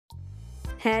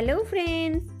Hello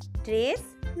friends, trace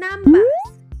numbers.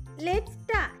 Let's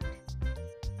start.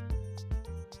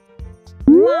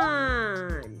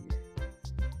 1.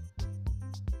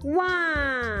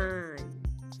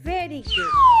 Very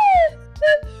good.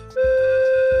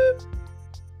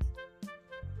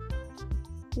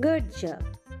 Good job.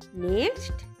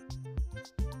 Next,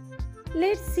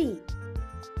 let's see.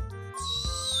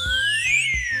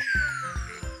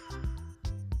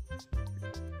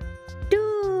 2.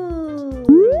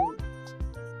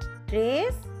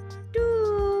 Trace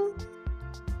 2.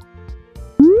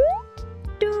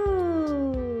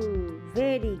 2.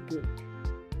 Very good.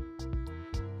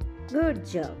 Good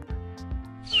job.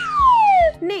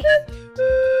 Next.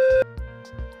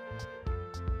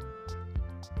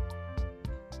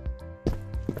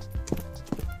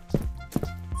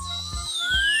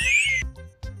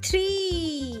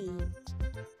 3.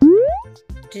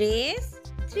 Trace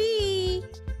 3.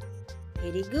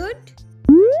 Very good.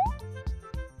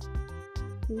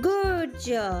 Good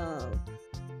job.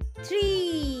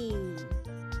 3.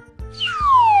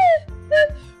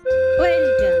 Well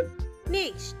done.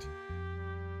 Next.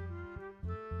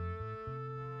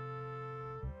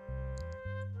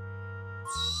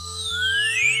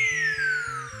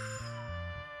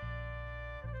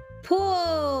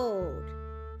 4.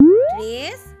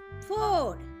 Trace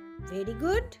 4. Very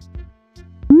good.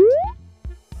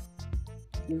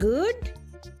 Good.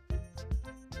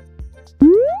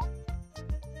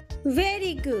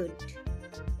 Very good.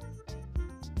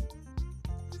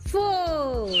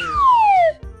 4.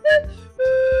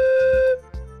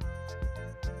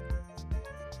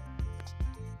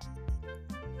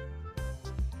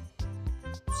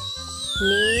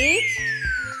 Next.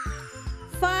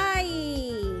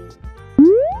 5.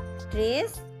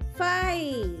 Trace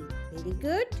 5. Very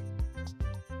good.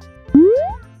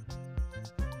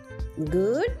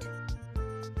 Good.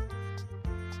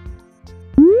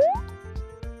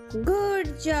 Good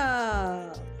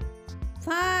job.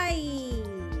 5.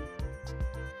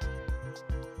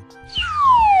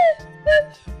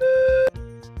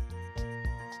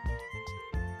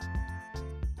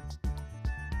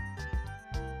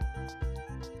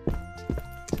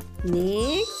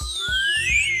 Next.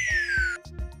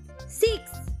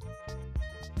 6.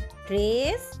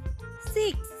 Trace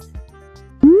 6.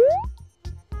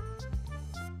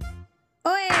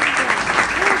 Well done.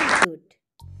 Very good.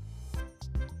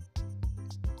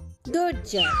 Good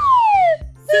job.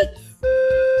 6.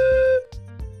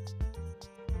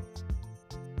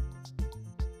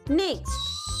 Next.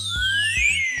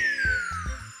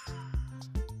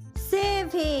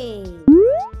 7.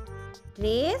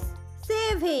 Trace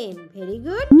 7. Very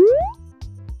good.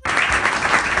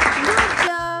 Good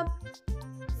job.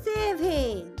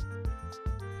 7.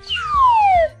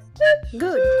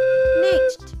 Good.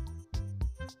 Next.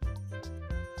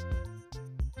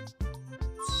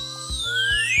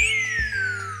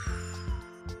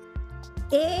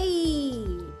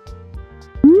 8.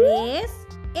 Trace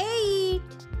 8.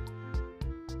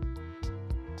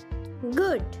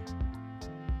 Good.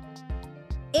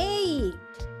 8.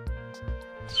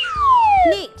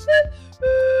 Next.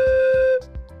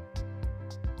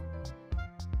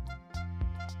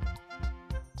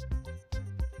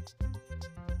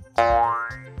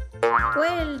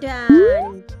 'Well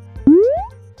done.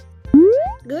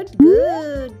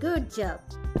 Good job.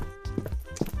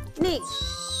 Next.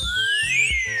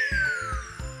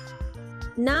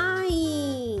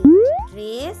 9.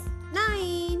 Trace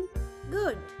 9.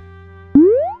 Good.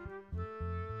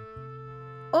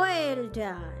 Well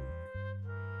done.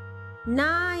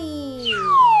 9.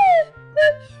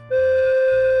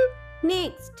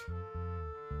 Next.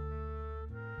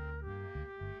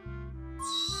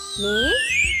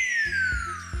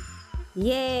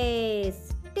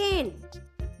 Yes. 10.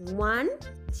 1,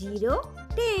 0,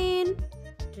 10.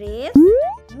 Trace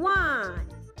 1.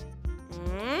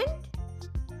 And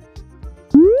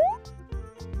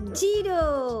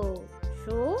 0.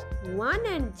 So 1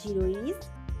 and 0 is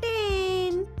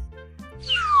 10.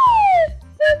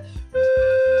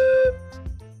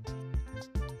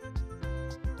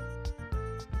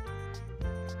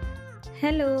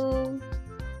 Hello.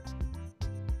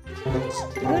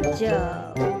 Good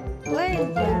job. Well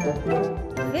done.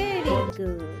 Very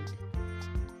good.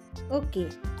 Okay,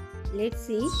 let's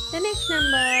see the next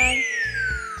number.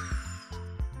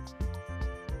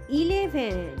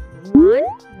 11.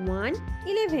 1,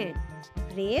 11.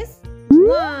 Trace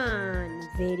 1.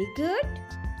 Very good.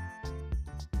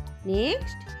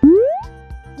 Next.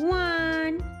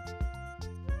 1.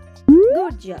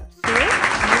 Good job. So 1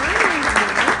 and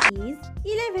 1 is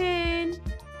 11.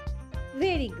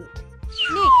 Very good.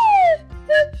 Next.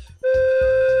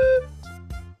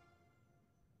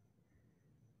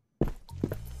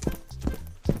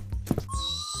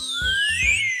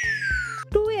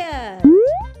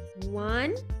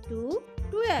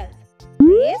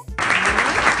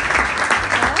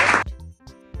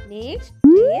 Next,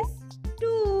 trace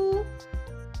 2.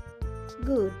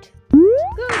 Good.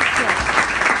 Good job.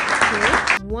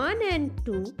 So, 1 and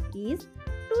 2 is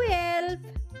 12.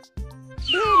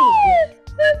 Very good.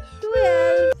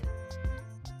 12.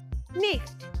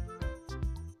 Next.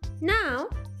 Now,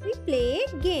 we play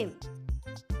a game.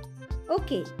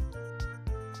 Okay.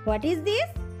 What is this?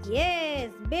 Yes,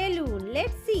 balloon.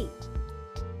 Let's see.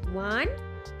 1,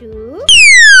 2, 3.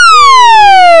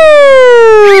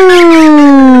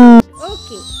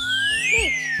 Okay.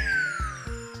 Next.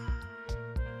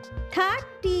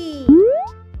 30.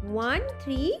 1,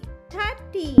 3,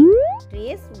 30.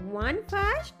 Trace 1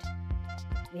 first.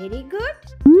 Very good.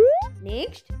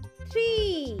 Next,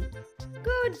 3.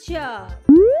 Good job.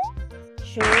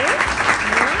 So, 1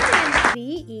 and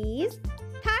 3 is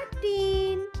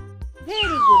 13.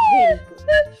 Very good, very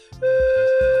good.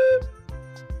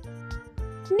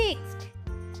 Next.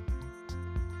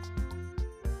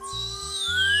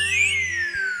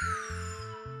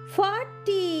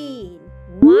 14.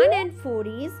 1 and 4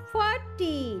 is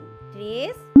 14.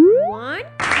 Trace 1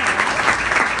 first.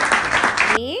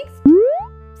 Next,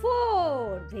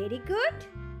 4. Very good.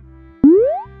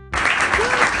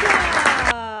 Good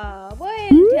job.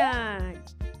 Well done.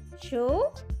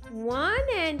 So, 1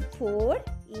 and 4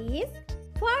 is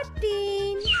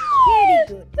 14. Very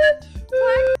good.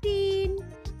 14.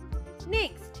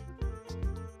 Next.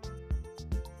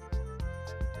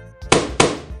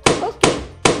 Okay.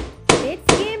 Let's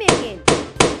game again.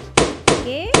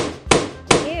 Okay.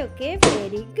 Okay.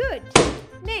 Very good.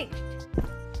 Next.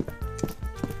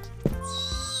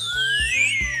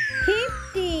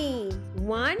 15.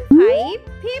 1, 5,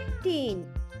 15.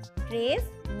 Trace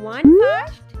 1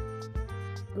 first.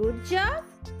 Good job.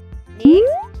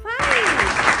 Next,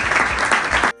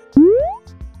 5.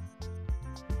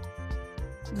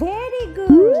 Very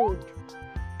good.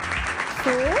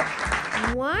 So,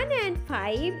 1 and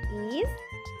 5 is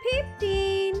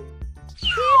 15.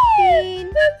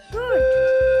 15. Good.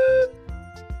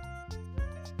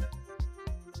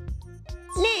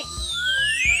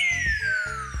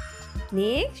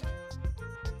 Next,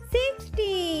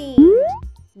 16.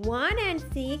 1 and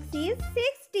 6 is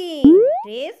 16.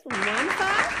 Trace 1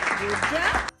 first. Good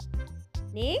job.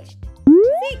 Next,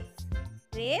 6.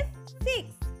 Trace 6.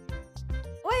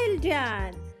 Well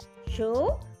done.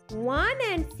 So, 1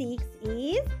 and 6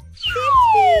 is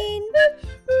 16.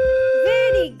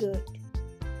 Very good.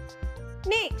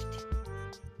 Next,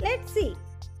 let's see.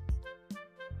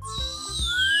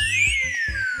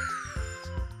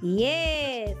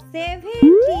 Yes,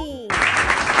 17. 1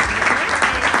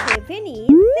 and 7 is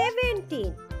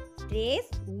 17. Trace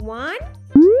 1.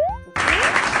 Okay.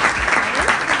 And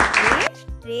next,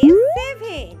 trace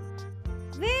 7.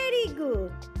 Very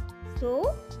good.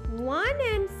 So, 1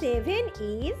 and 7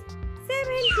 is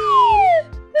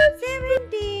 17.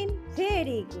 17.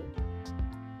 Very good.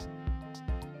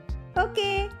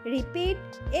 Okay, repeat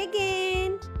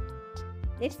again.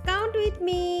 Let's count with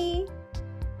me.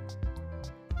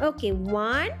 Okay,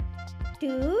 1, 2,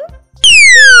 3.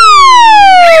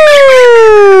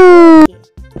 Okay,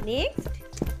 next.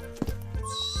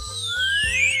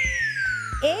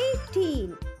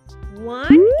 18. 1,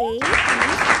 8 is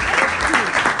 18.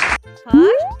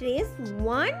 First, trace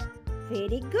 1.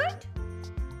 Very good.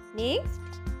 Next,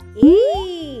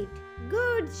 8.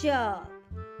 Good job.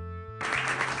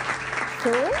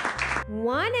 So,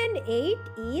 1 and 8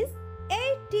 is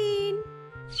 18.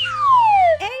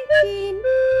 18.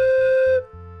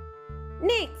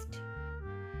 Next.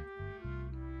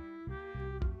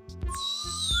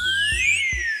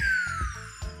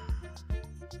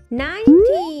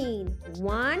 19.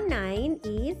 1, 9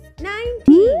 is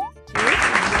 19. Trace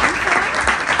 1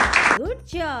 first. Good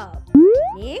job.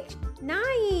 Next,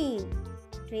 9.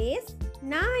 Trace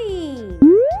 9.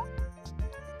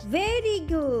 Very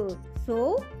good.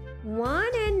 So,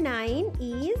 1 and 9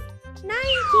 is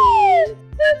 19.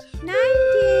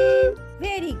 19.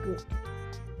 Very good.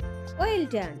 Well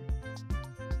done.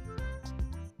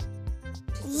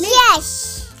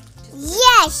 Yes.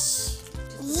 Yes.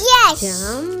 Yes.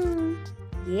 Jump.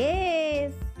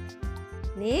 Yes.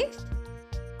 Next.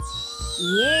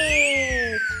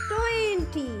 Yes.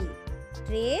 20.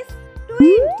 Trace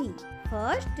 20.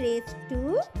 First trace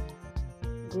 2.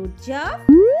 Good job.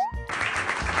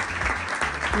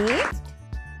 Next.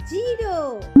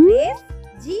 0. Trace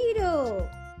 0.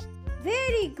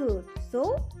 Very good.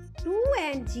 So, 2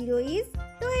 and 0 is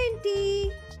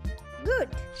 20. Good.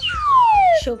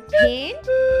 So, friend,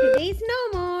 today is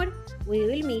no more. We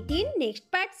will meet in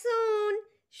next part soon.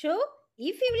 So,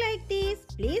 if you like this,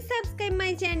 please subscribe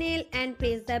my channel and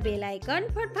press the bell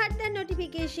icon for further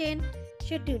notification.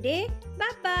 So, today,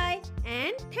 bye-bye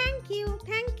and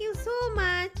thank you so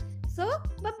much. So